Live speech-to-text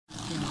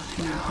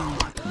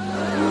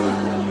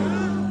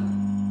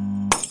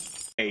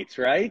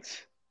Right?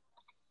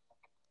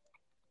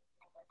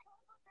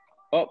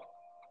 Oh,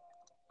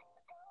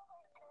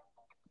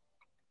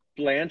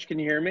 Blanche, can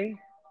you hear me?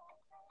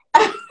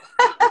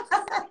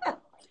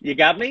 You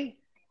got me?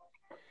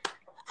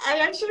 I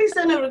actually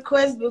sent a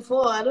request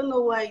before. I don't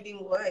know why it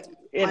didn't work.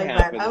 It My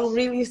bad. I'm happens.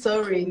 really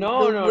sorry.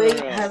 No, The no, no, wait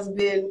no. has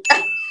been.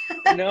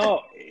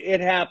 No, it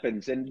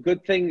happens. And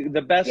good thing,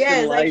 the best in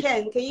Yes, I life,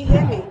 can. Can you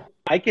hear me?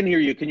 I can hear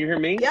you. Can you hear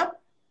me? Yep.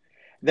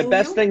 The And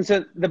best you? things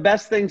the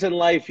best things in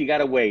life, you got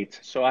to wait.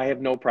 So I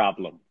have no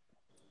problem.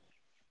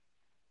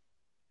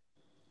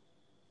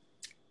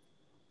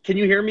 Can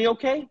you hear me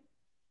okay?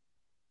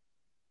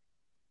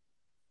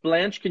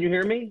 Blanche, can you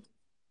hear me?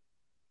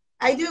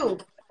 I do.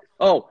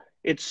 Oh,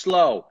 it's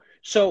slow.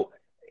 So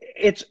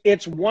it's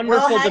Well,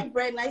 wonderful hi, to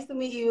Brett. Nice to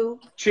meet you.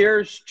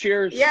 cheers,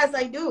 cheers. Yes,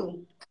 I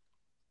do.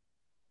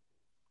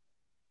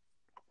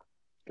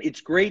 It's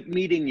great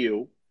meeting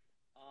you.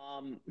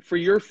 For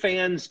your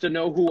fans to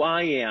know who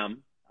I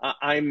am,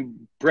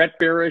 I'm Brett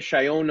Barish.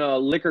 I own a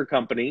liquor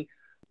company,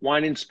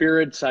 wine and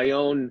spirits. I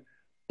own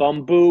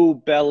Bamboo,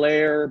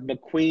 Belaire,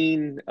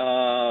 McQueen,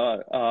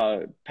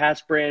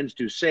 past brands,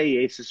 Doucet,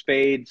 Ace of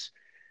Spades,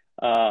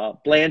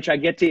 Blanche. I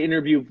get to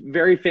interview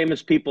very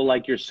famous people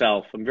like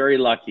yourself. I'm very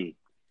lucky.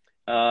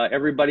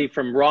 Everybody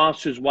from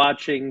Ross who's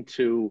watching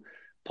to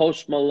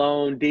Post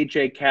Malone,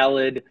 DJ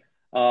Khaled.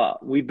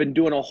 We've been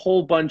doing a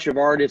whole bunch of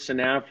artists in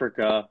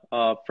Africa,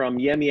 from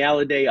Yemi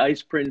Alade,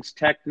 Ice Prince,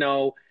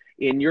 Techno.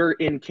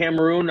 In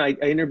Cameroon, I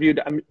interviewed.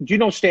 Do you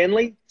know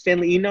Stanley?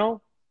 Stanley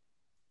Eno?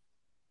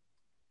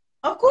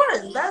 Of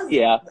course.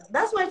 Yeah.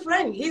 That's my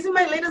friend. He's in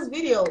my latest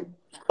video.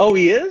 Oh,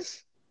 he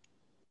is?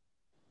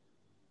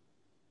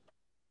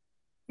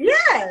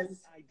 Yes.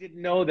 I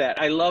didn't know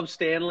that. I love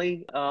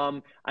Stanley.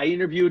 I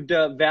interviewed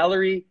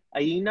Valerie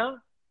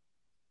Aina.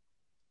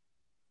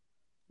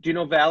 Do you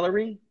know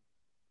Valerie?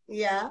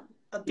 Yeah.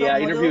 A Yeah, top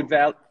I interviewed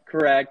model. Val,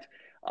 correct.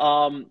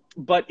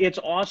 But it's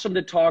awesome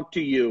to talk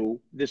to you.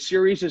 The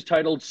series is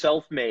titled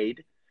Self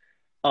Made.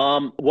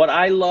 What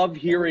I love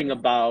hearing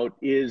about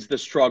is the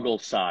struggle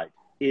side.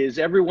 Is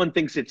everyone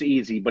thinks it's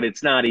easy, but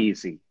it's not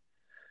easy.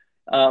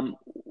 Um,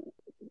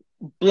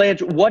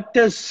 Blanche, what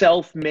does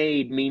self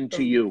made mean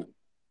to you?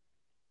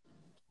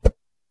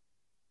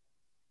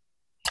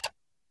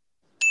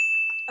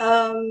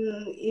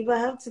 If I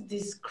have to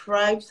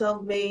describe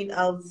self-made,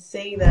 I'll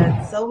say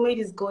that self-made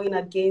is going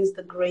against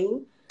the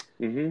grain,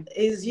 Hmm.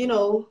 is,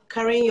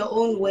 carrying your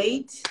own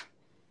weight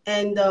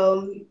and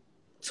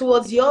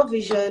towards your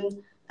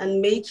vision and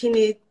making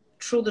it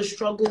through the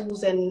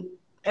struggles and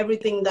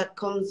everything that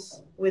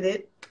comes with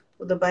it,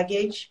 with the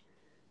baggage,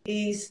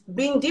 is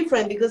being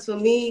different. Because for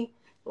me,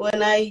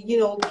 when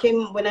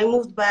when I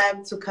moved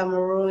back to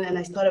Cameroon and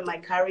I started my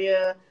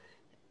career,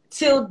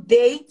 till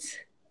date,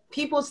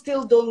 people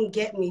still don't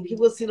get me.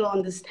 People still don't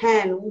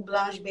understand who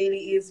Blanche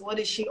Bailey is. What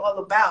is she all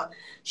about?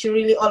 She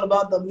really all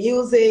about the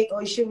music,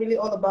 or is she really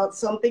all about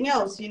something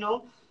else?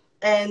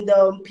 And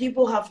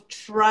people have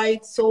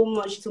tried so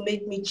much to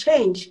make me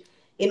change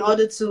in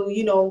order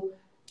to,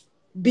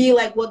 be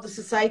like what the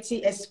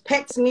society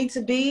expects me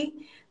to be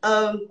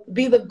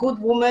the good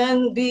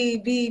woman,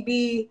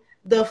 be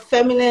the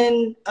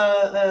feminine,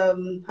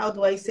 how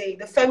do I say,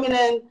 the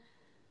feminine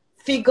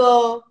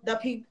figure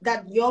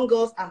that young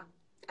girls are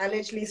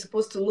allegedly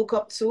supposed to look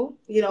up to.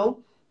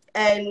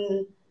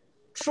 And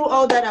through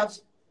all that,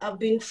 I've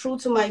been true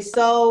to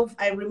myself.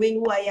 I remain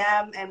who I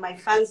am, and my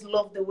fans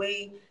love the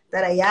way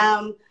that I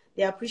am.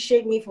 They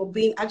appreciate me for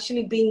being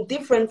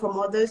different from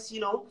others,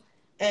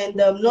 and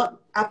not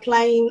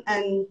applying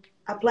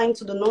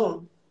to the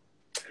norm.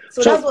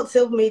 So that's So, what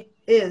self-made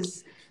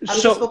is. I'm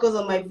just so, focused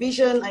on my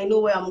vision. I know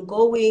where I'm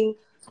going.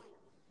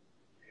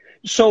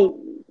 so,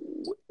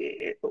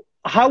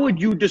 how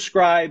would you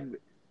describe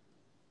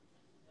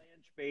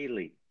Blanche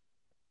Bailey?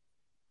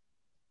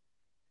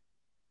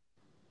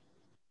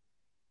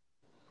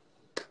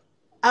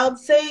 I would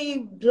say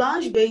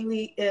Blanche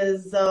Bailey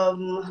is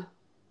um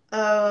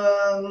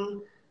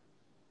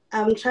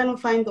I'm trying to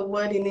find the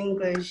word in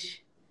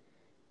English.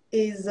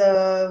 Is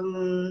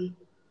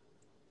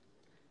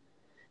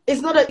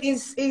it's not a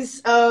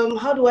is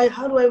how do I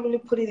really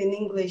put it in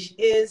English?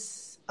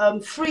 Is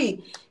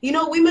free.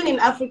 Women in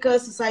Africa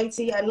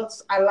society are not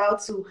allowed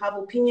to have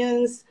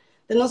opinions.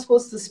 They're not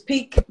supposed to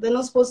speak. They're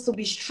not supposed to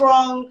be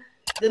strong.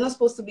 They're not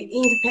supposed to be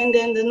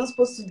independent. They're not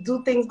supposed to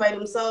do things by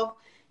themselves.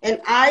 And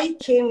I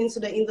came into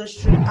the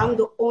industry. I'm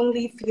the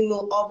only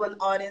female urban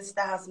artist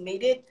that has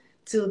made it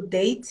to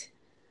date.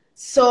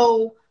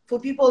 So for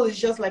people, it's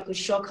just like a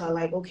shocker.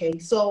 Like, okay,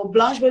 so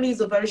Blanche Bailey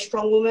is a very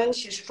strong woman.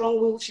 She's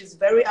strong-willed. She's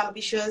very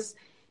ambitious,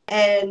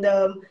 and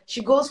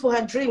she goes for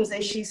her dreams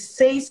and she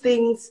says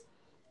things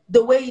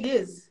the way it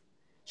is.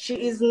 She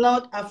is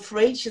not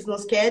afraid. She's not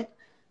scared,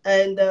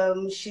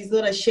 and she's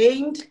not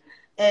ashamed.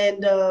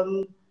 And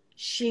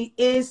she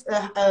is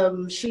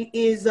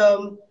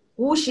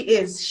who she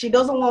is. She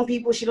doesn't want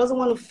people. She doesn't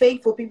want to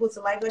fake for people to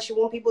like her. She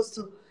wants people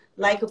to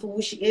like her for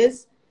who she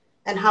is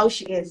and how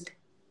she is.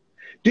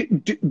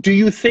 Do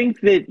you think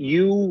that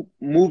you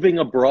moving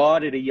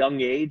abroad at a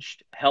young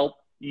age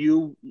helped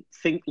you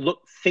think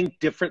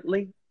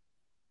differently?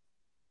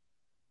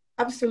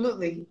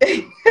 Absolutely.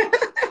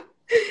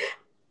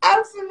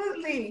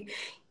 Absolutely.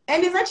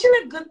 And it's actually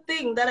a good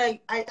thing that I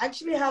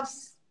actually have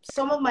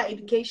some of my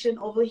education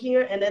over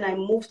here, and then I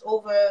moved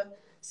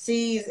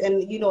overseas,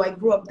 and, I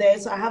grew up there.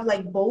 So I have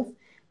like both.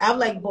 I have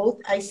like both.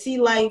 I see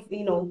life,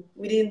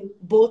 within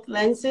both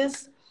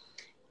lenses.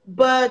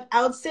 But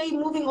I would say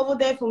moving over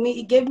there for me,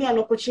 it gave me an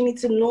opportunity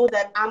to know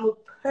that I'm a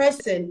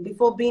person.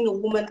 Before being a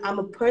woman, I'm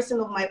a person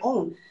of my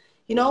own,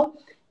 you know?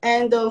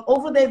 And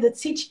over there, they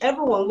teach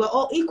everyone we're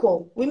all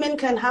equal. Women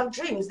can have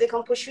dreams. They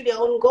can pursue their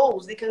own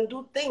goals. They can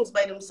do things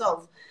by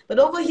themselves. But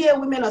over here,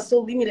 women are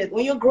so limited.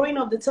 When you're growing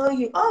up, they tell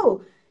you,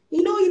 oh,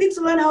 you need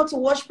to learn how to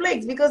wash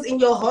plates because in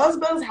your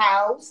husband's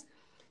house,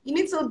 you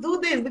need to do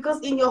this because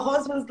in your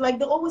husband's, like,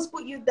 they always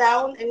put you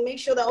down and make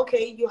sure that,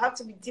 okay, you have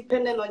to be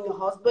dependent on your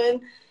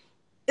husband.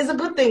 It's a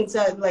good thing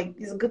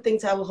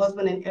to have a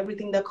husband and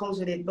everything that comes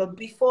with it. But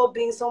before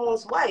being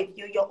someone's wife,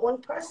 you're your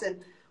own person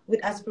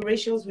with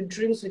aspirations, with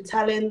dreams, with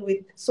talent,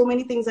 with so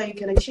many things that you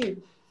can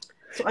achieve.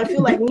 So I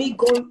feel like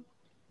moving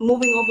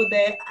over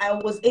there, I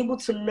was able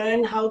to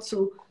learn how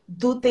to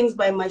do things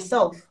by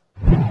myself.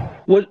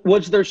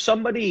 Was there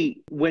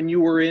somebody when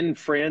you were in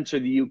France or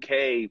the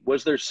UK,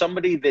 was there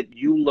somebody that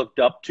you looked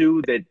up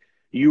to that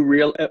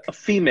a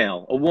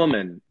female, a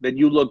woman that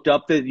you looked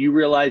up that you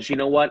realized, you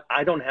know what,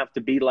 I don't have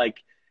to be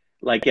like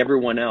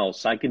everyone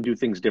else. I can do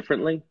things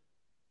differently?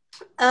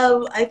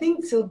 I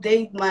think to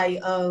date, my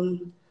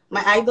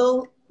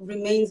idol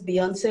remains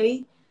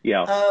Beyonce.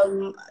 Yeah.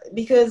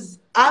 Because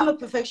I'm a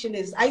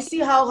perfectionist. I see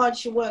how hard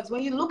she works.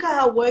 When you look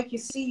at her work,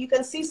 you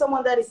can see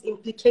someone that is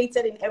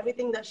implicated in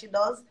everything that she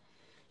does.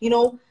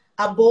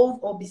 Above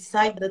or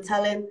beside the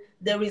talent,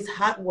 there is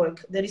hard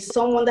work. There is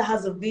someone that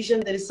has a vision.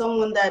 There is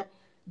someone that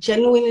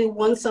genuinely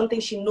wants something.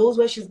 She knows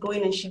where she's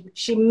going, and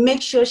she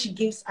makes sure she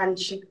gives, and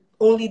she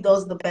only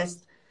does the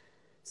best.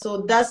 So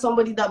that's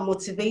somebody that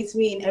motivates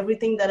me in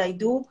everything that I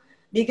do,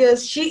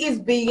 because she is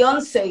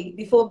Beyonce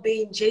before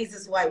being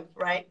Jay-Z's wife,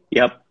 right?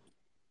 Yep.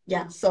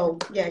 Yeah. So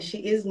yeah,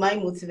 she is my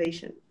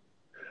motivation.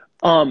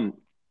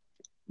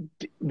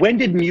 When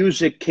did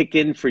music kick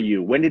in for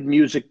you? When did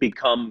music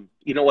become,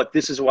 you know what,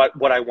 this is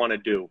what I want to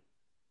do?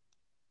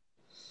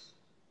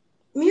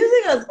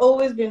 Music has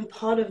always been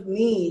part of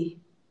me.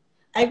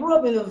 I grew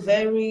up in a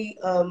very,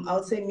 I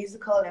would say,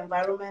 musical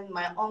environment.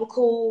 My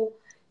uncle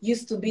he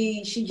used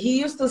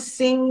to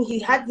sing. He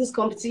had this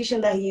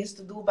competition that he used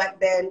to do back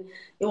then.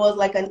 It was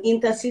like an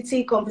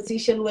intercity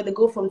competition where they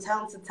go from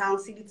town to town,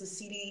 city to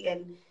city,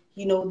 and,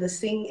 they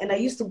sing. And I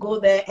used to go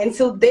there.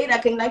 Until date, I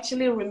can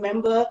actually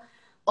remember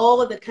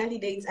all the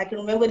candidates. I can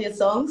remember their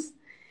songs.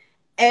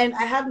 And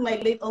I had my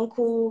late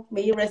uncle,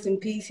 may he rest in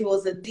peace. He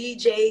was a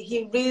DJ.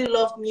 He really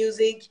loved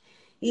music.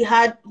 He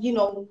had,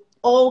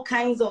 all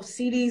kinds of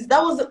CDs.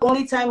 That was the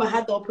only time I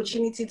had the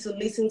opportunity to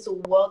listen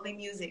to worldly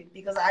music,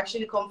 because I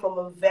actually come from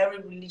a very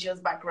religious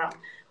background.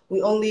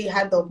 We only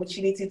had the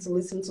opportunity to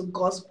listen to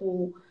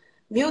gospel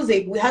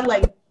music. We had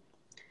like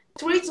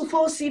 3 to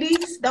 4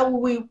 CDs that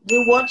we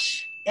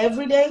watch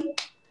every day,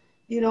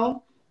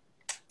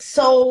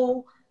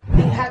 So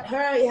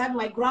it had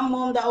my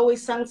grandmom that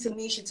always sang to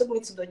me. She took me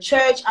to the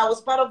church. I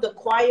was part of the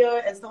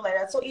choir and stuff like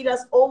that. So it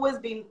has always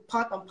been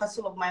part and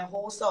parcel of my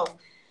whole self.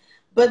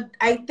 But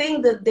I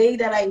think the day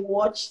that I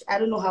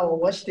don't know how I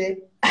watched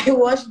it. I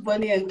watched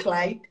Bonnie and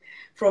Clyde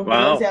from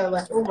Beyonce.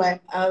 Wow.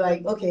 I was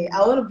like, okay,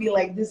 I want to be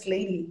like this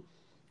lady.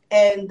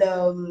 And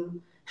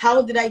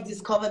how did I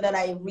discover that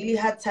I really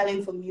had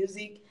talent for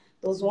music?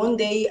 There was one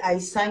day I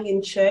sang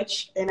in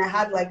church and I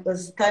had like a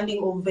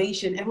standing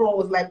ovation. Everyone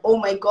was like, oh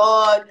my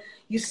God,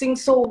 you sing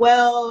so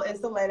well and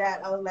stuff like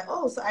that. I was like,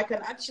 oh, so I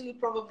can actually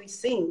probably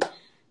sing.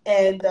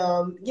 And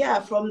yeah,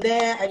 from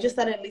there, I just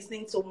started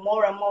listening to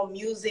more and more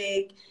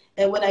music.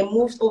 And when I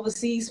moved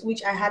overseas,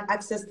 which I had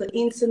access to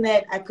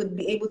internet, I could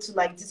be able to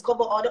like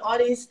discover other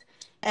artists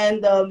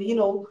and,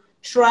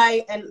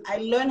 try. And I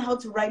learned how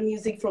to write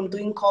music from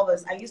doing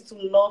covers. I used to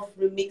love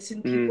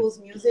remixing people's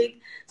music.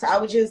 So I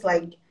would just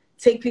like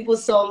take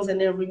people's songs and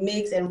then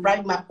remix and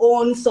write my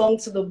own song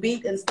to the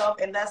beat and stuff.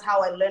 And that's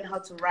how I learned how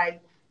to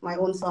write my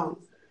own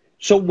songs.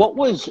 So what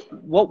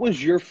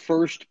was your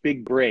first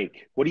big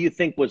break? What do you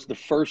think was the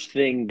first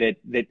thing that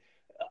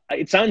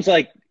it sounds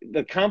like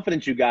the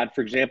confidence you got,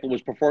 for example,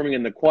 was performing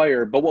in the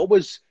choir, but what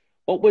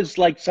was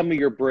like some of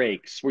your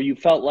breaks where you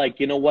felt like,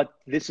 you know what,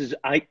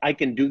 I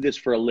can do this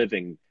for a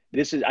living.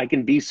 I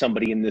can be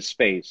somebody in this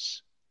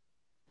space.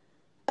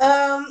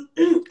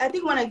 I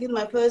think when I did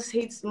my first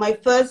hit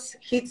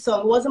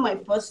song, it wasn't my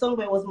first song,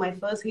 but it was my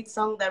first hit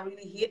song that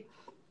really hit.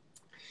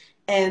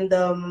 And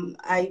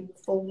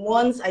for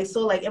once, I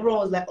saw like everyone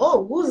was like,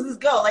 oh, who's this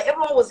girl? Like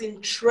everyone was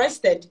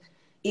interested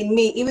in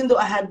me, even though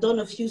I had done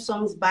a few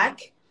songs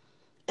back.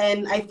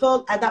 And I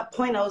felt at that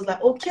point, I was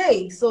like,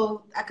 okay,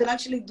 so I can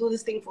actually do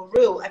this thing for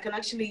real. I can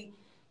actually,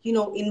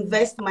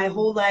 invest my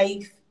whole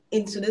life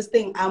into this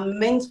thing. I'm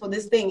meant for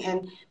this thing.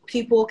 And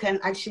people can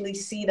actually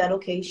see that,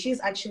 okay, she's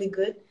actually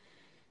good.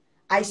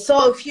 I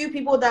saw a few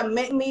people that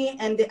met me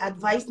and they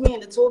advised me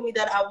and they told me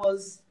that I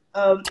was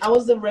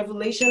the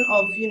revelation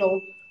of, you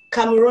know,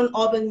 Cameroon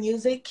urban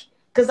music,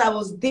 because I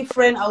was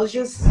different. I was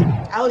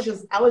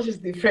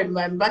just different,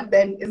 man. Back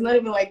then, it's not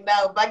even like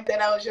now. Back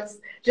then, I was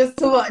just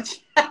too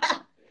much.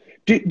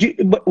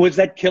 Was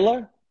that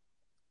Killer?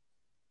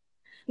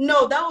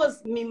 No, that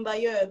was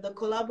Mimbayer, the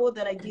collabo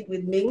that I did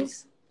with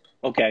Mings.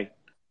 Okay.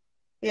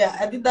 Yeah,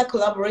 I did that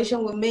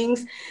collaboration with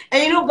Mings.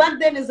 And you know, back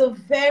then it's a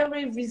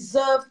very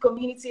reserved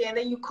community. And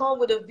then you come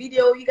with a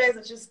video, you guys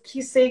are just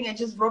kissing and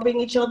just rubbing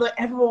each other.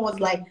 Everyone was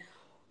like,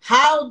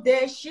 how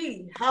dare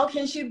she? How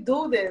can she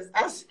do this?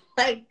 I was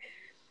like,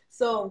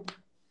 so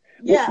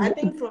yeah, I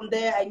think from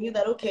there I knew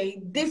that,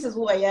 okay, this is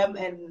who I am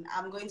and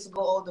I'm going to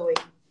go all the way.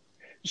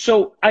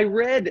 So I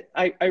read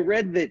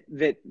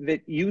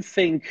that you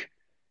think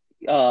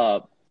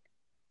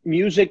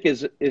music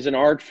is an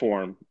art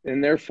form,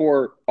 and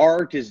therefore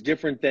art is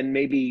different than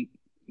maybe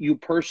you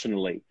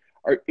personally.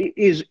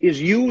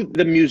 Is you,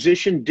 the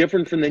musician,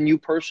 different from than you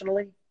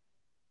personally?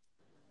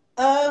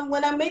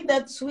 When I made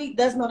that tweet,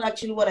 that's not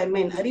actually what I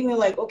meant. I didn't mean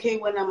like, okay,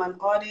 when I'm an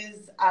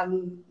artist,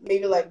 I'm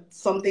maybe like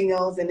something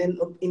else, and then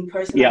in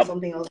person, Yep. I'm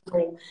something else.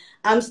 No,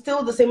 I'm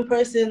still the same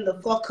person, the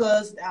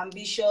focused, the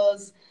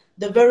ambitious,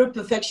 the very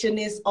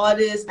perfectionist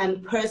artist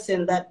and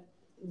person that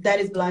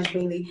is Blanche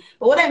Bailey.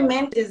 But what I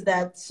meant is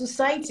that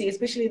society,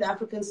 especially the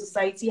African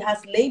society,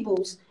 has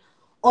labels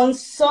on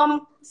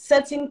some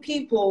certain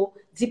people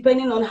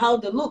depending on how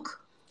they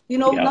look. You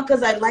know, Yep. not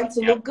because I like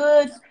to look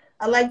good.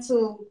 I like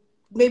to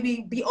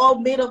maybe be all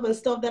made up and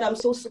stuff, that I'm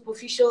so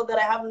superficial, that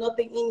I have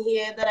nothing in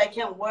here, that I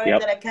can't work, Yep.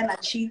 that I can't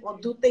achieve or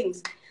do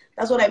things.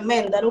 That's what I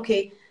meant, that,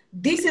 okay,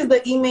 this is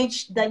the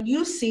image that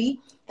you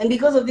see. And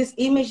because of this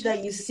image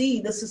that you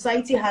see, the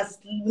society has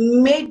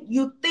made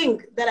you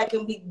think that I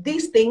can be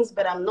these things,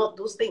 but I'm not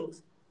those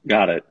things.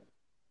 Got it.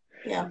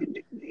 Yeah.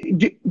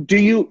 Do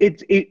you,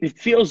 it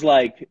feels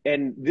like,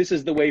 and this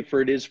is the way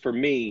it is for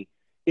me,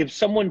 if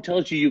someone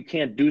tells you you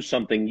can't do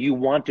something, you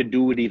want to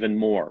do it even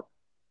more.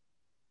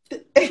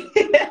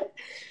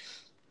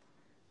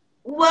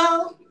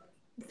 Well,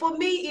 for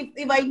me,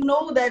 if I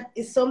know that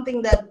it's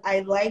something that I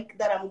like,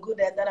 that I'm good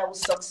at, that I will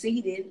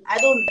succeed in, I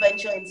don't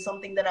venture in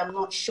something that I'm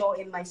not sure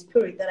in my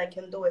spirit that I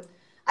can do it.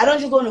 I don't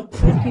just want to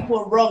prove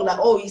people wrong, like,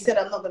 oh, you said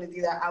I'm not going to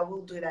do that, I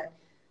will do that.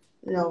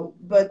 No,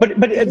 but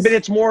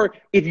it's more,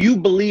 if you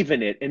believe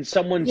in it and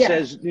someone yeah.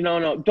 says,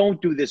 no,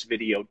 don't do this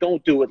video,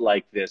 don't do it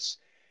like this.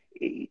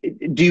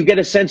 Do you get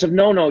a sense of,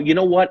 no, you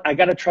know what? I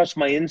got to trust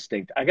my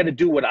instinct. I got to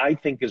do what I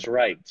think is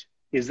right.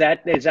 Is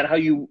that how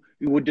you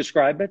would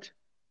describe it?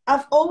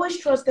 I've always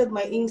trusted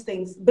my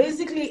instincts.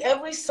 Basically,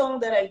 every song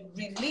that I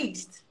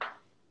released,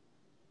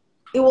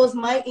 it was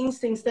my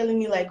instincts telling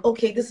me like,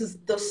 okay, this is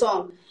the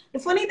song. The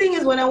funny thing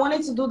is, when I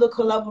wanted to do the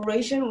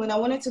collaboration, with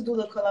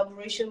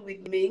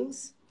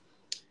Mings,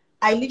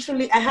 I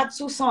had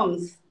 2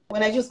 songs.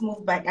 When I just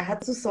moved back, I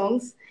had 2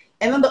 songs.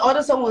 And then the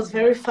other song was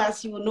very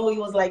fast. You know, it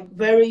was like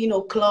very, you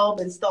know, club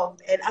and stuff.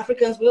 And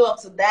Africans, we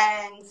love to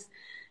dance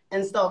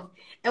and stuff.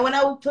 And when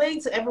I would play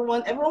it to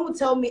everyone, everyone would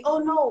tell me, oh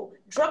no,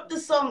 drop the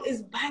song,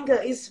 it's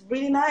banger, it's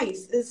really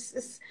nice.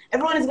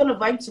 Everyone is gonna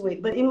vibe to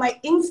it. But in my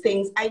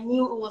instincts, I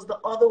knew it was the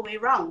other way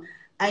around.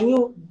 I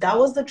knew that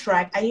was the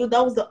track. I knew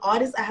that was the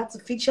artist I had to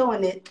feature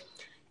on it.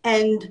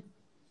 And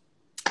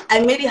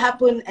I made it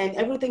happen, and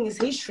everything is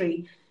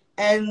history.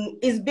 And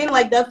it's been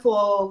like that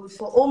for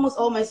almost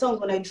all my songs.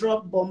 When I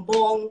dropped Bon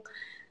Bon,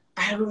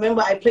 I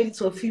remember I played it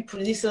to a few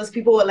producers.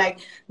 People were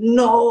like,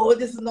 no,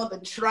 this is not the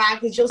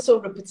track. It's just so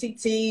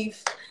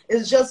repetitive.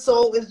 It's just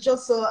so,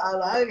 I'm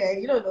like, okay,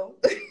 you don't know.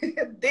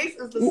 This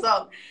is the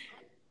song.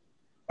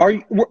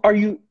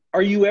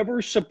 Are you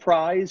ever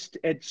surprised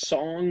at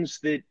songs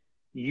that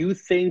you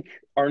think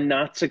are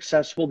not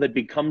successful that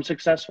become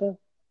successful?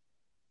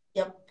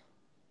 Yep.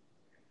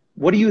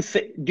 What do you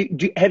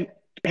think?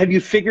 Have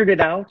you figured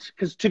it out?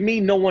 Because to me,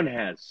 no one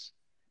has.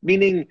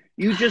 Meaning,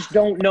 you just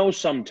don't know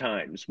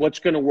sometimes what's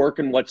going to work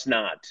and what's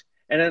not.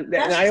 And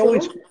I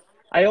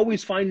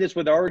always find this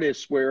with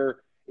artists, where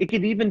it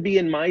could even be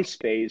in my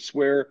space,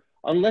 where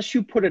unless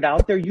you put it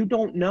out there, you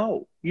don't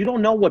know. You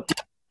don't know what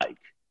people like.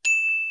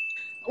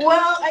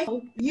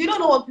 Well, you don't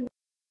know what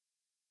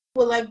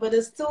people like, but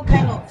it's still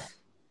kind of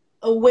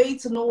a way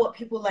to know what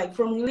people like.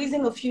 From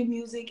releasing a few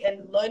music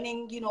and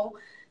learning, you know,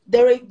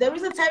 there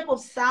is a type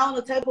of sound,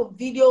 a type of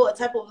video, a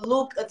type of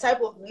look, a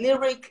type of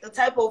lyric, a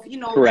type of, you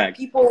know, that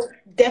people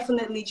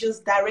definitely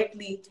just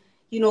directly,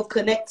 you know,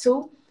 connect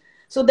to.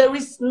 So there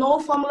is no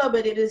formula,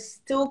 but it is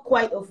still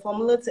quite a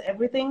formula to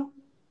everything,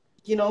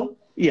 you know.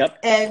 Yep.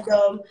 And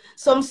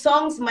some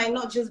songs might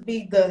not just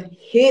be the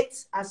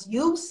hit as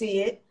you see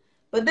it,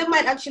 but they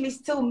might actually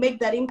still make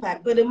that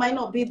impact, but it might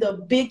not be the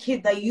big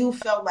hit that you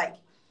felt like.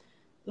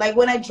 Like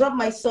when I dropped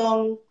my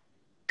song,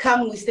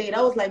 Come We Stay,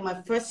 that was like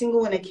my first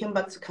single when I came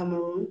back to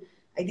Cameroon.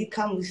 I did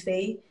Come We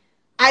Stay.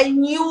 I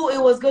knew it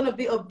was going to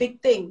be a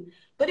big thing,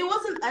 but it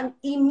wasn't an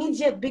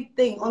immediate big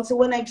thing until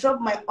when I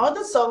dropped my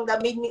other song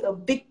that made me a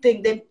big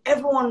thing. Then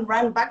everyone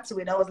ran back to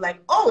it. I was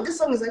like, oh, this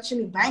song is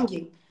actually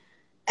banging.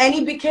 And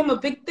it became a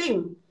big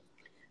thing.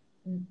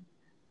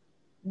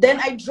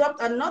 Then I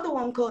dropped another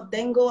one called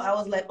Dango. I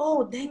was like,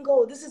 oh,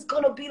 Dango, this is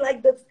gonna be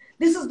like this.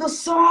 This is the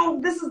song.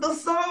 This is the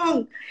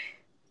song.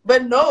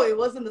 But no, it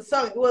wasn't the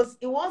song. It was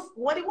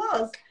what it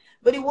was.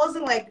 But it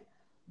wasn't like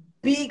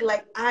big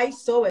like I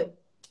saw it.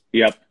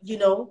 Yep. You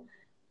know.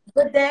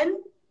 But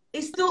then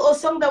it's still a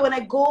song that when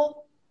I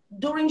go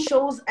during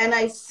shows and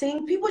I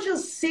sing, people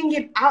just sing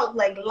it out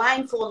like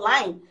line for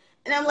line.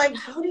 And I'm like,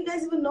 how do you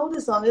guys even know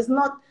this song? It's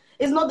not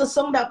the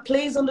song that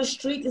plays on the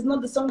street. It's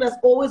not the song that's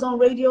always on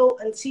radio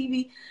and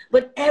TV,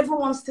 but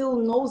everyone still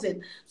knows it.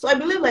 So I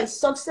believe like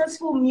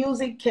successful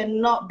music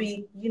cannot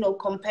be,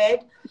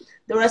 compared.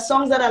 There are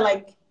songs that are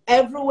like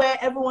everywhere.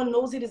 Everyone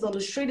knows it. Is on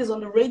the street, is on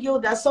the radio.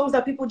 There are songs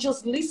that people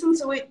just listen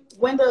to it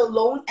when they're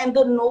alone and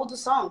they know the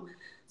song.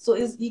 So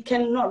you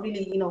cannot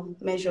really,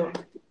 measure.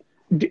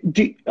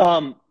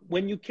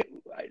 When you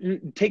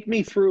take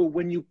me through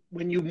when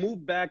you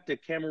moved back to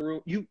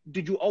Cameroon,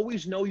 did you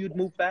always know you'd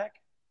move back?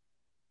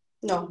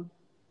 No.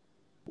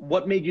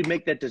 What made you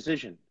make that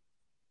decision?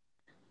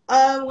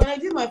 When I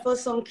did my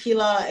first song,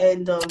 Killer,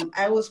 and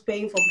I was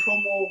paying for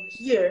promo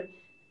here,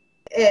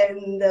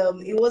 and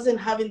it wasn't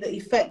having the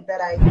effect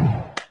that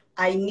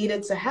I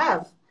needed to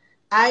have.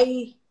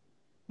 I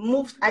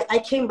moved. I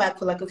came back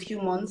for like a few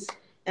months,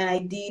 and I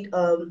did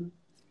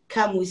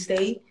Come We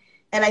Stay,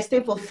 and I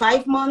stayed for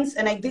 5 months,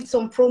 and I did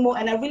some promo,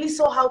 and I really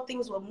saw how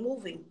things were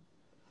moving,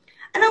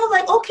 and I was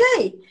like,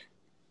 okay.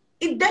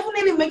 It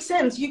definitely makes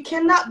sense. You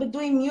cannot be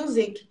doing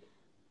music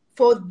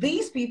for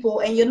these people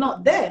and you're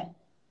not there.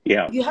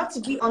 Yeah. You have to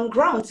be on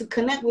ground to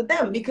connect with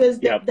them because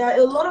there are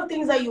a lot of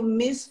things that you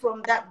miss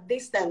from that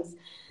distance.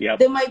 Yeah.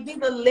 There might be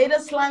the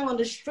latest slang on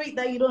the street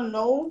that you don't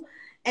know.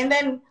 And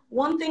then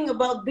one thing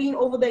about being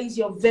over there is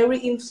you're very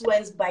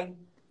influenced by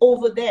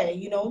over there,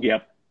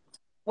 Yep.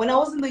 When I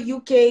was in the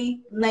UK,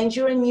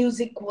 Nigerian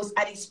music was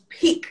at its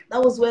peak.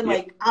 That was when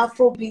like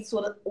Afrobeats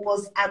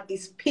was at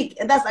its peak.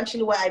 And that's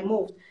actually why I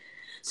moved.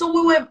 So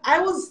I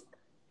was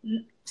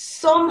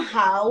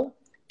somehow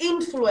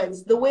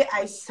influenced the way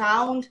I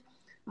sound,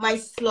 my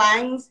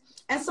slangs,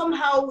 and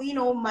somehow,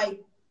 my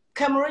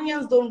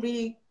Cameroonians don't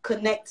really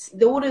connect.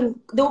 They'll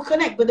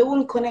connect, but they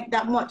wouldn't connect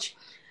that much.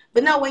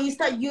 But now when you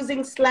start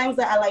using slangs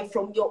that are like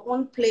from your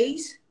own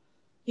place,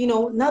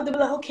 now they'll be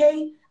like,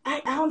 okay,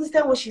 I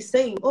understand what she's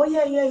saying. Oh,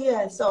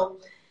 yeah.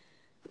 So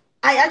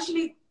I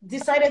actually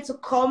decided to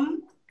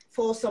come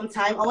for some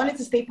time. I wanted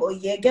to stay for a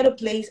year, get a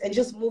place, and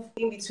just move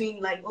in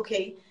between, like,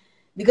 okay,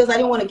 because I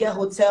didn't want to get a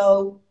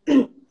hotel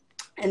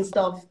and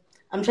stuff.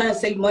 I'm trying to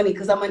save money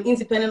because I'm an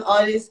independent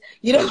artist.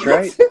 That's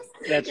right.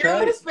 That's you don't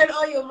want to spend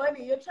all your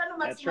money. You're trying to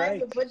maximize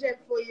your budget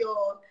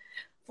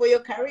for your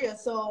career.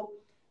 So,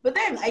 but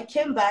then I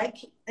came back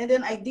and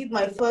then I did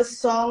my first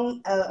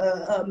song,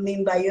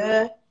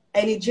 Belaire,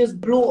 and it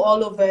just blew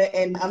all over.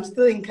 And I'm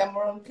still in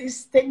Cameroon.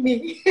 Please take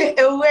me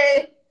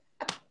away.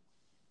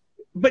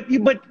 But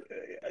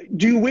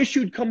do you wish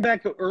you'd come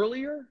back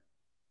earlier?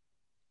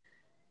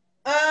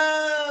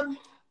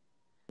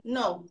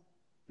 No.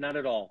 Not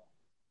at all.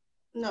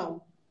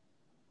 No.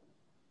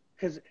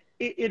 Because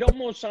it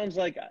almost sounds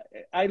like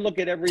I look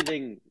at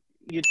everything.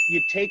 You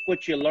take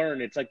what you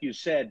learn. It's like you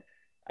said.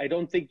 I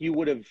don't think you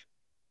would have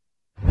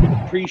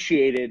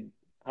appreciated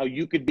how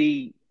you could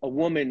be a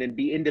woman and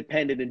be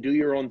independent and do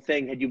your own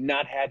thing had you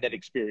not had that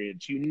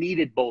experience. You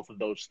needed both of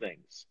those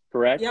things,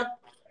 correct?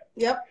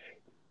 Yep.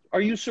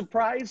 Are you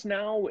surprised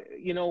now?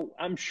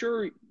 I'm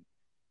sure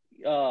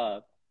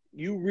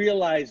you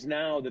realize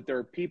now that there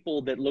are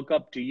people that look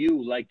up to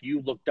you like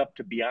you looked up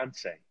to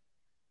Beyonce.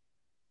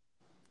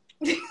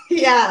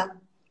 Yeah.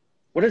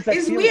 What does that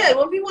It's feel weird like?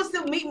 when people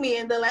still meet me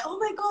and they're like, oh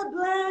my God,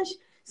 Blanche.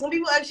 Some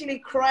people actually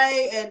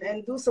cry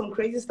and do some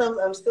crazy stuff.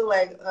 I'm still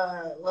like,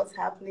 what's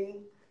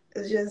happening?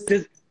 It's just...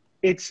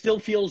 It still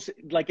feels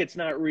like it's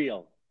not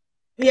real.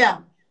 Yeah.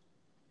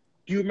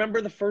 Do you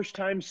remember the first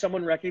time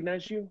someone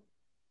recognized you?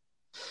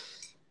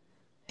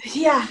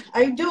 Yeah,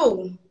 I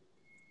do.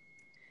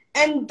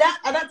 And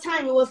at that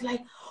time, it was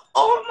like,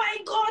 oh my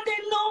God,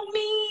 they know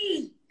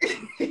me.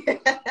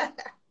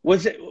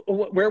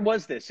 Where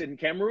was this? In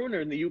Cameroon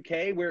or in the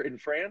UK? Where, in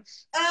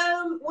France?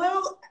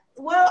 Well,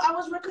 I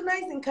was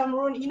recognized in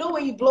Cameroon.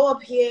 When you blow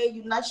up here,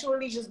 you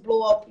naturally just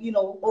blow up,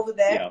 over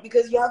there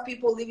because you have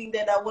people living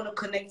there that want to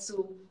connect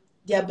to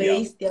their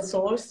base, their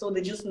source, so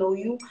they just know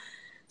you.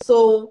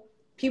 So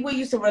people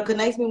used to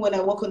recognize me when I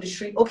walk on the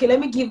street. Okay, let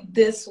me give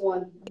this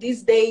one.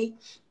 This day,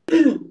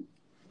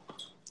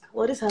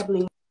 what is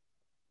happening?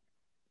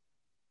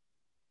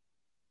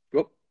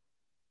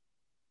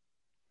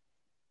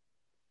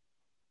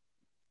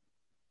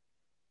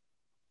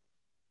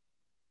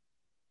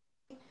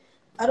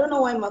 I don't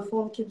know why my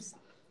phone keeps...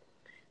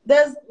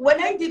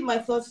 When I did my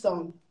first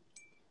song,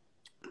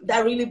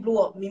 that really blew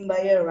up,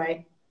 Mimbaye,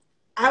 right?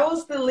 I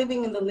was still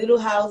living in the little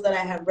house that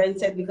I had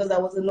rented because I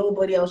was a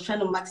nobody. I was trying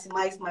to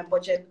maximize my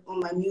budget on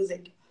my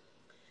music.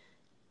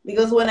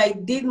 Because when I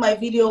did my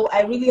video,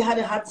 I really had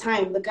a hard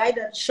time. The guy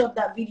that shot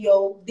that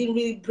video didn't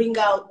really bring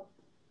out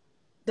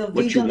the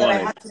vision that I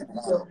had to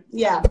do.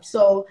 Yeah,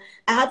 so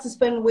I had to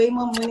spend way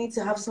more money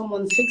to have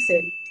someone fix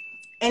it.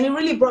 And it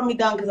really brought me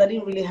down because I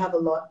didn't really have a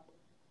lot.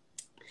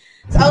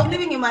 So I was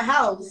living in my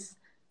house,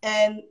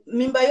 and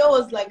Mimbayo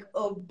was like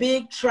a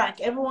big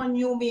track. Everyone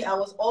knew me. I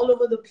was all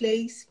over the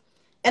place.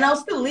 And I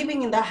was still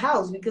living in that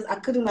house because I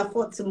couldn't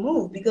afford to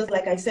move. Because,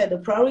 like I said, the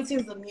priority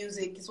is the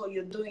music, is what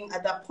you're doing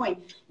at that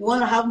point. You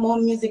want to have more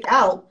music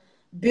out,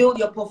 build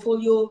your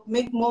portfolio,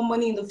 make more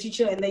money in the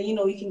future, and then, you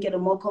know, you can get a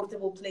more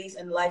comfortable place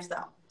and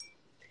lifestyle.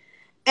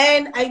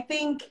 And I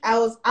think I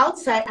was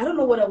outside. I don't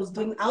know what I was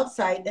doing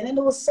outside. And then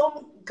there was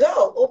some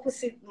girl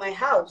opposite my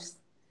house.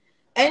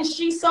 And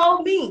she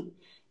saw me.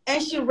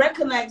 And she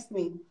recognized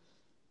me.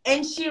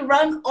 And she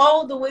ran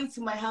all the way to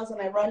my house, and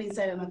I ran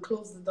inside and I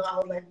closed the door. I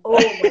was like, oh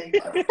my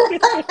God.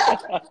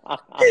 I'm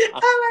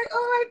like,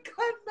 oh my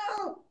God,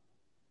 no.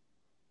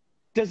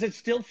 Does it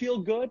still feel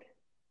good?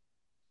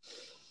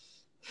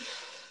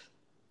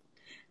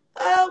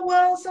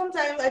 Well,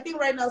 sometimes, I think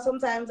right now,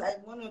 sometimes I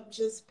want to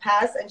just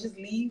pass and just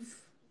leave,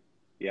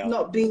 Yeah.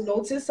 not being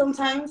noticed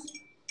sometimes.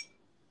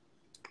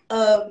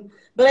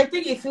 But I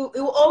think it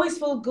will always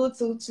feel good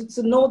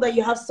to know that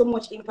you have so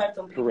much impact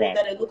on people. Correct.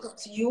 That they look up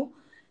to you,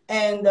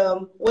 and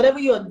whatever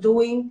you're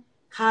doing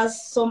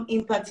has some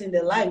impact in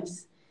their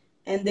lives,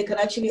 and they can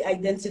actually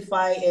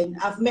identify. And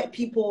I've met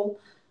people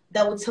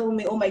that would tell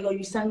me, "Oh my God,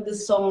 you sang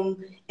this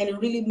song, and it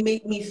really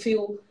made me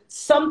feel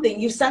something.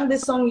 You sang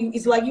this song.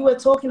 It's like you were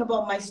talking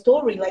about my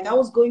story. Like I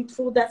was going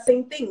through that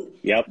same thing.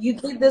 Yep. You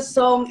did this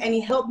song, and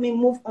it helped me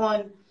move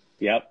on.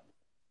 Yep.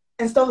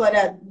 And stuff like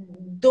that."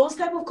 Those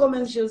type of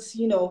comments just,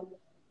 you know,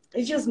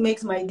 it just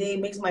makes my day,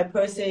 makes my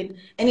person,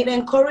 and it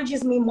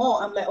encourages me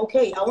more. I'm like,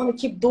 okay, I want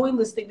to keep doing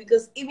this thing,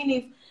 because even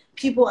if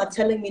people are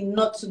telling me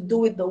not to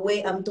do it the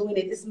way I'm doing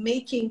it, it's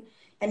making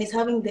and it's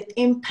having the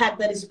impact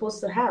that it's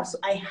supposed to have. So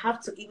I have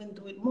to even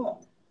do it more.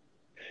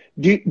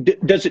 Do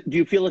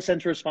you feel a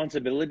sense of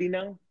responsibility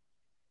now?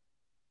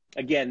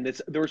 Again,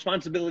 the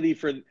responsibility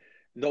for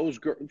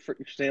for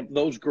example,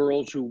 those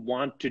girls who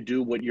want to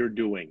do what you're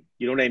doing.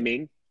 You know what I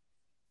mean?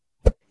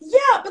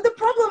 Yeah, but the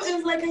problem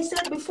is, like I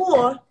said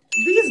before,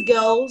 these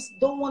girls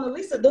don't want to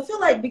listen. They feel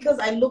like because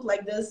I look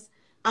like this,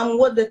 I'm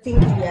what they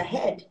think in their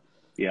head.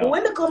 Yeah. But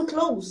when they come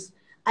close,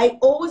 I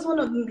always want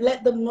to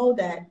let them know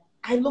that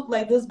I look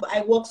like this, but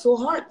I work so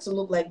hard to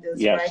look like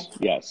this, yes, right?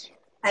 Yes.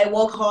 I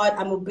work hard.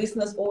 I'm a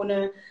business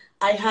owner.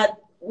 I had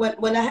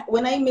when I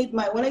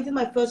did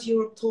my first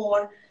Europe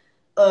tour,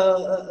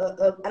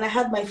 and I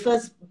had my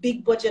first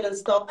big budget and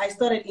stuff, I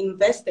started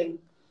investing.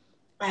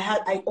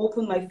 I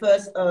opened my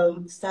first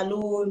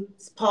salon,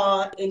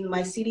 spa in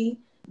my city,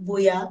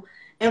 Buya.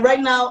 And right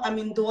now I'm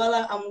in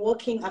Douala. I'm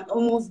working. I'm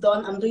almost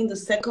done. I'm doing the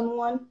second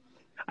one.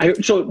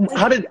 So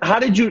how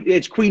did you?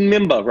 It's Queen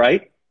Mimba,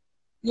 right?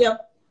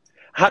 Yep.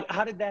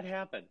 How did that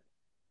happen?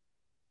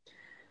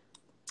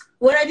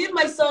 When I did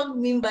my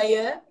song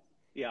Mimbaye,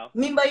 yeah.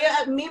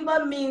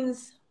 Mimba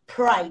means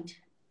pride.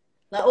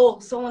 Like, oh,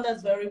 someone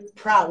that's very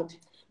proud.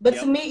 But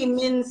to me, it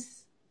means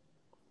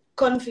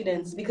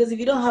confidence, because if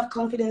you don't have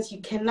confidence,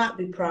 you cannot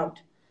be proud.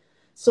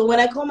 So when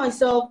I call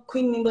myself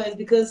Queen Mimba, it's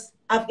because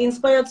I've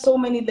inspired so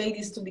many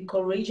ladies to be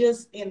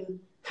courageous in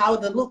how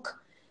they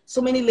look.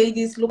 So many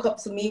ladies look up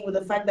to me with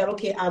the fact that,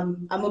 okay,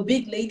 I'm a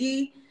big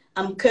lady,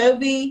 I'm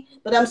curvy,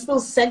 but I'm still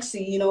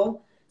sexy, you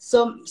know.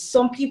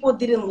 Some people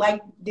didn't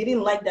like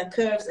their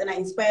curves, and I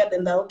inspired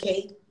them that,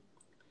 okay,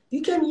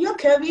 you're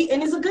curvy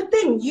and it's a good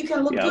thing. You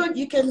can look good,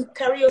 you can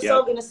carry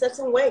yourself in a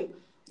certain way.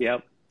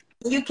 Yep.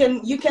 You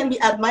can be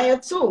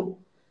admired too,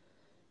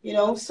 you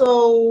know.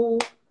 So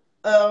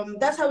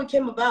that's how it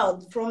came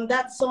about. From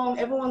that song,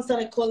 everyone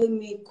started calling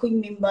me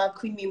Queen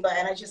Mimba,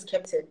 and I just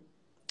kept it.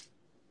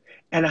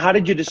 And how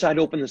did you decide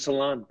to open the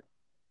salon?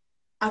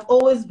 I've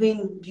always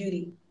been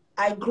beauty.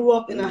 I grew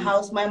up in a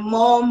house. My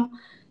mom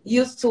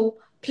used to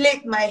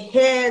plait my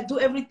hair, do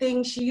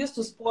everything. She used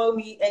to spoil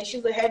me, and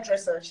she's a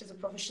hairdresser. She's a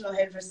professional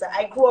hairdresser.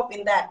 I grew up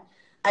in that.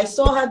 I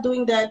saw her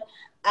doing that.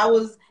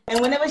 And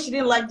whenever she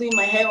didn't like doing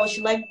my hair, or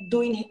she liked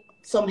doing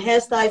some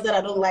hairstyles that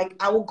I don't like,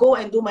 I would go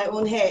and do my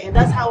own hair. And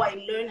that's how I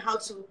learned how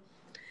to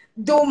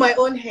do my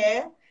own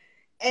hair.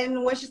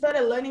 And when she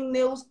started learning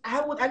nails,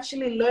 I would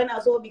actually learn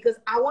as well, because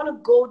I want to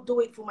go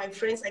do it for my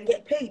friends and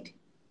get paid.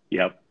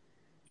 Yep.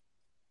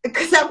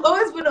 Because I've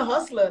always been a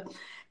hustler.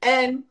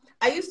 And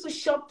I used to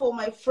shop for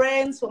my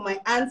friends, for my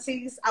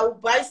aunties. I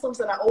would buy stuff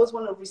and I always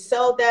want to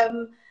resell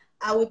them.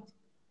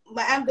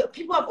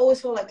 People have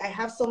always felt like I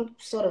have some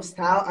sort of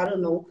style. I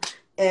don't know.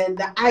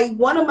 And I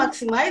want to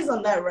maximize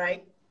on that,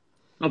 right?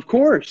 Of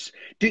course.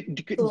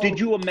 Did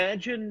you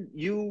imagine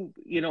you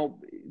know,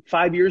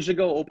 5 years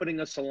ago opening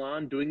a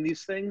salon, doing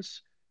these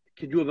things?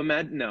 Could you have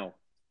imagined? No.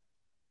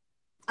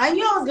 I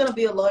knew I was going to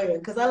be a lawyer,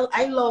 because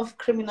I love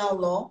criminal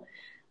law.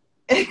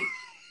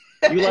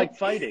 You like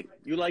fighting.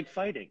 You like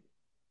fighting.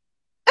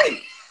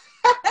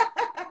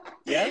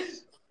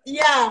 Yes?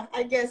 Yeah,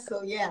 I guess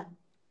so, yeah.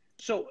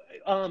 So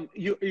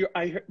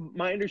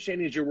my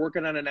understanding is you're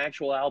working on an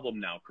actual album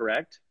now,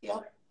 correct?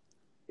 Yep.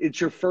 It's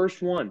your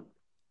first one.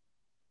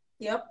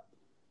 Yep.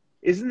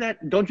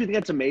 Don't you think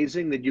that's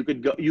amazing that you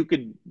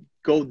could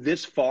go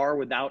this far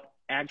without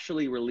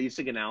actually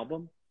releasing an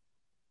album?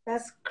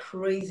 That's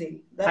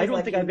crazy. I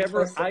don't think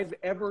I've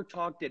ever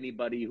talked to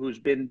anybody who's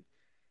been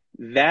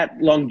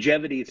that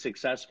longevity is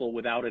successful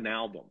without an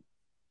album.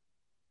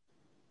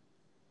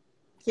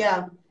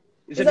 Yeah.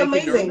 Does It's it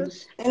make you amazing.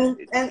 nervous?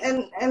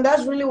 And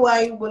that's really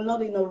why we're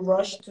not in a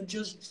rush to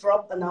just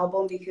drop an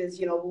album, because,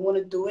 you know, we want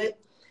to do it.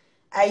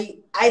 I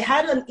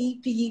had an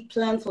EP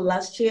plan for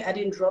last year. I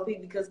didn't drop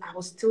it because I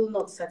was still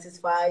not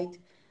satisfied.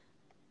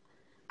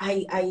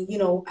 You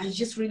know, I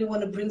just really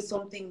want to bring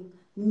something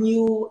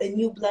new, a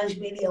new Blanche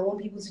Bailey. I want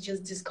people to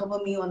just discover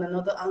me on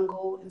another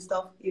angle and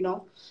stuff, you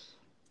know.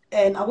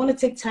 And I want to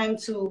take time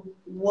to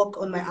work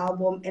on my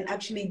album and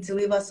actually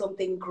deliver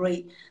something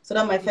great so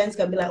that my fans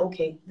can be like,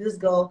 okay, this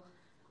girl,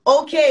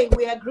 okay,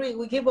 we agree,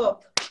 we give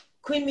up.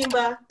 Queen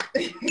Mimba.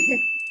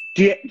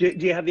 Do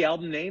you have the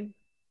album name?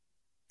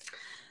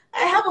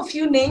 I have a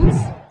few names,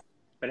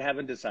 But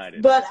haven't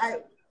decided. but I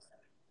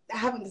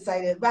haven't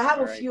decided. But I have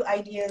All a right. few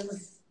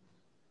ideas.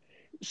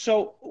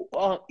 So,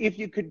 if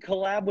you could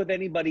collab with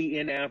anybody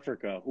in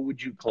Africa, who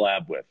would you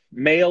collab with?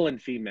 Male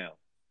and female.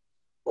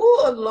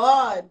 Oh, a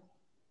lot.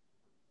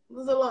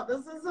 There's a lot.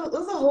 There's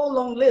a whole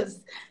long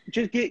list.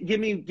 Just give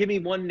me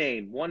one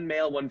name, one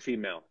male, one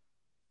female.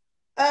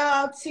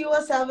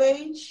 Tiwa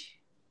Savage.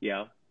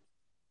 Yeah.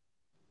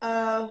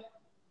 Burna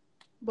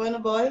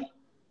Boy.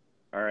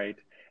 All right.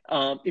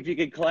 If you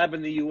could collab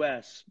in the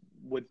U.S.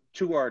 with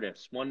two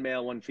artists, one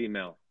male, one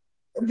female.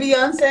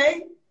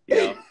 Beyonce.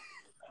 Yeah.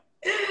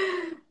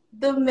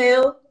 The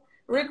male.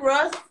 Rick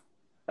Ross.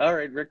 All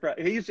right, Rick.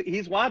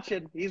 He's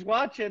watching. He's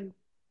watching.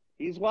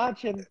 He's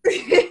watching.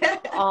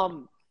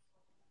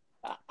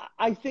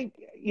 I think,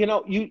 you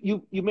know,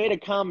 you made a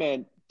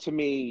comment to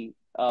me,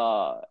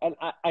 and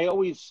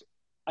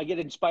I get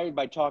inspired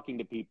by talking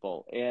to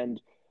people,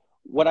 and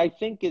what I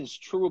think is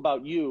true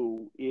about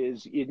you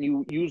is, and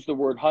you use the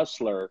word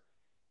hustler,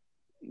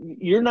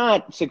 you're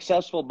not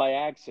successful by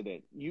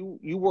accident. You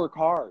work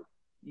hard.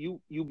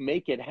 You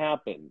make it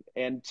happen.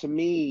 And to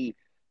me,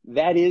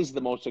 that is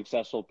the most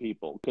successful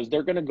people, because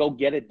they're going to go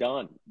get it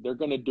done. They're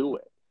going to do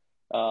it.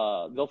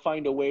 They'll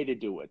find a way to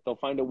do it. They'll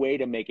find a way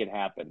to make it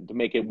happen, to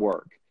make it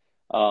work.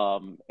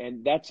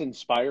 And that's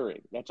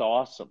inspiring. That's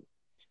awesome.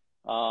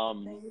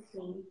 Thank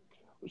you.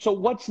 So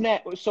what's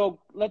next? So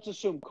let's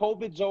assume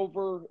COVID's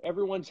over,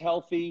 everyone's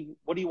healthy.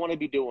 What do you want to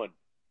be doing?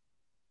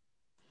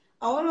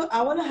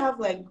 I wanna have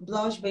like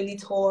Blanche Bailey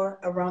tour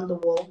around the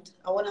world.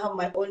 I wanna have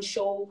my own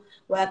show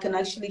where I can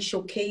actually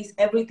showcase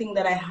everything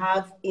that I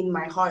have in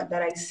my heart,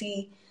 that I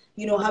see.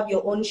 You know, have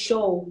your own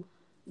show.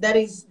 That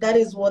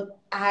is what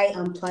I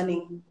am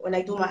planning when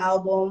I do my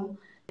album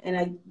and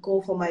I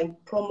go for my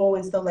promo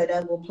and stuff like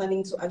that. We're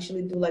planning to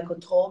actually do like a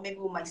tour. Maybe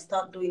we might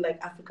start doing like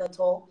Africa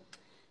tour.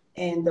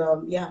 And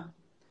yeah,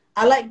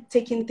 I like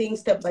taking things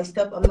step by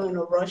step. I'm not in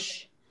a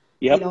rush,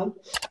 Yep. you know.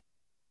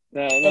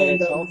 No, And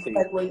that's healthy.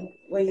 like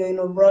when you're in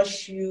a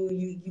rush,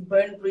 you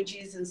burn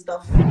bridges and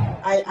stuff.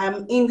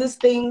 I'm in this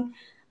thing.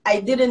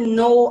 I didn't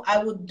know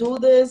I would do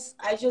this.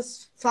 I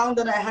just found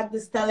that I had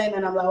this talent,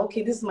 and I'm like,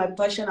 okay, this is my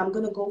passion. I'm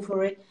gonna go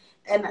for it.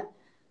 And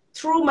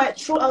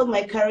throughout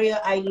my career,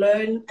 I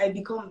learn, I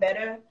become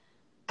better.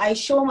 I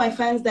show my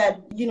fans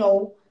that, you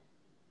know,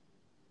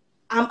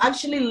 I'm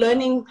actually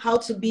learning how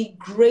to be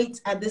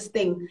great at this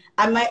thing.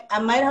 I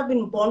might have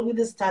been born with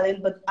this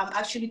talent, but I'm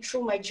actually,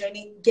 through my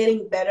journey,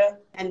 getting better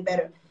and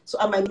better. So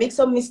I might make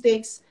some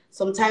mistakes.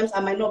 Sometimes I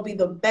might not be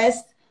the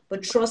best,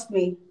 but trust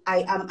me,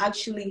 I am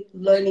actually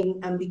learning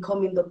and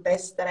becoming the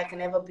best that I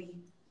can ever be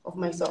of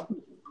myself.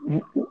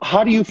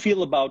 How do you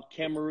feel about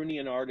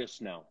Cameroonian artists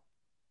now?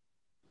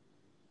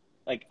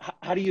 Like,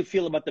 how do you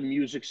feel about the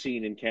music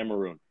scene in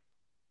Cameroon?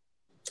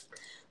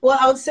 Well,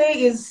 I would say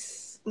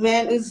is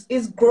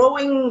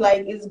growing,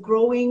 like it's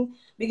growing,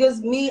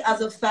 because me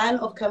as a fan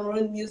of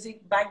Cameroon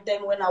music back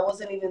then, when I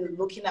wasn't even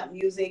looking at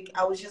music,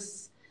 I was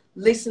just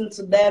listening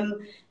to them,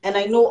 and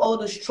I know all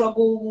the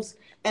struggles,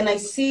 and I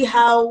see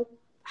how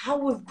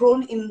we've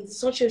grown in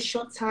such a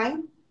short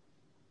time.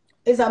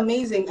 It's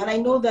amazing, and I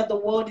know that the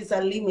world is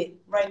a limit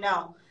right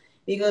now,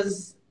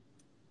 because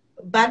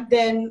back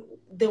then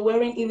they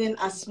weren't even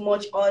as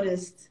much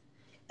artists.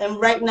 And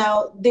right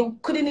now, they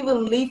couldn't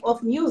even live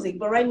off music.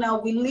 But right now,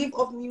 we live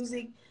off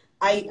music.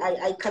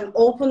 I can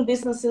open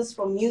businesses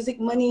from music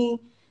money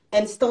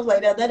and stuff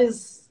like that. That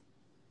is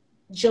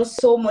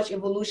just so much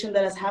evolution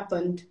that has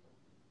happened.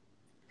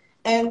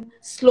 And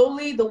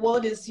slowly, the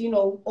world is, you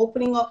know,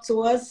 opening up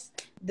to us.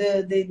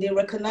 They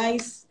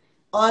recognize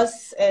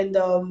us. And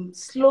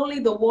slowly,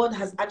 the world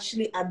has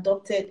actually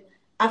adopted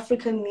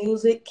African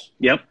music.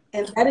 Yep.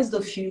 And that is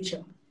the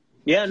future.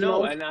 Yeah, You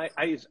no, know? and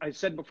I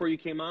said before you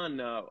came on,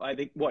 I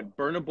think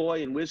Burna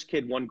Boy and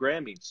Wizkid won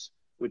Grammys,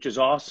 which is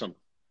awesome,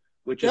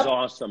 which is Yep.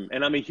 awesome.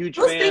 And I'm a huge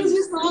Those fan. things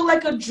used to look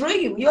like a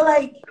dream. You're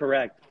like,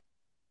 Correct.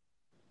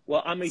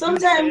 Well, I'm a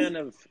sometimes,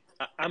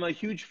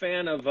 huge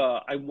fan of,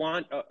 I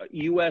want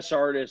U.S.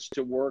 artists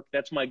to work.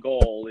 That's my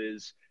goal,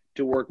 is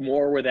to work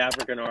more with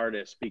African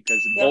artists,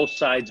 because Yep. both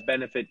sides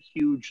benefit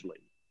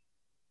hugely.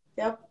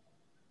 Yep,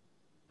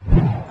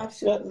 Well,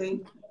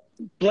 absolutely.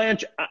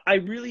 Blanche, I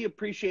really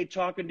appreciate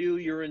talking to you.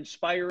 You're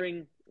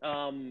inspiring.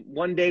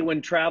 One day when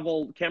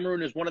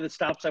Cameroon is one of the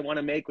stops I want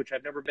to make, which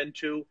I've never been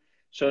to.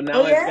 So Oh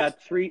now yes.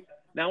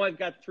 I've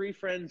got three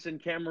friends in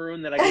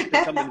Cameroon that I get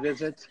to come and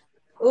visit,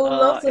 We would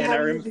love to and have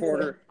our you here.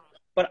 importer.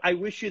 But I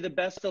wish you the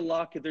best of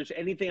luck. If there's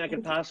anything I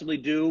can possibly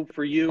do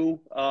for you,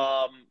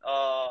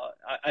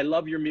 I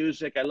love your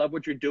music. I love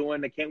what you're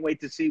doing. I can't wait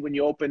to see when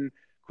you open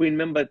Queen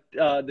Mimba,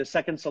 the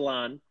second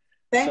salon.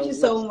 Thank So you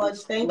so much.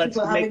 Thank you let's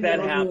for make having me that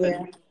on happen.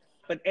 here.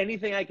 But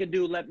anything I can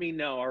do, let me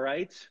know. All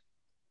right.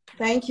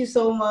 Thank you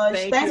so much.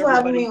 Thank you, Thanks for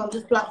having me everybody. on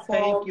this Thank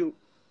platform. you.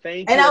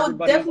 Thank And you, I would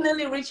everybody.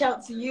 definitely reach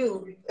out to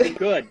you.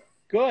 Good,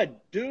 good,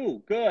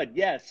 do good.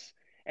 Yes.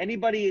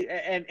 Anybody,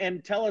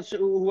 and tell us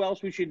who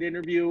else we should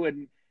interview,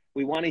 and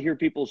we want to hear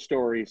people's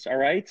stories. All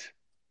right.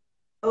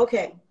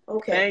 Okay.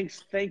 Okay.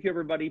 Thanks. Thank you,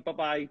 everybody. Bye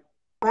bye.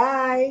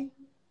 Bye.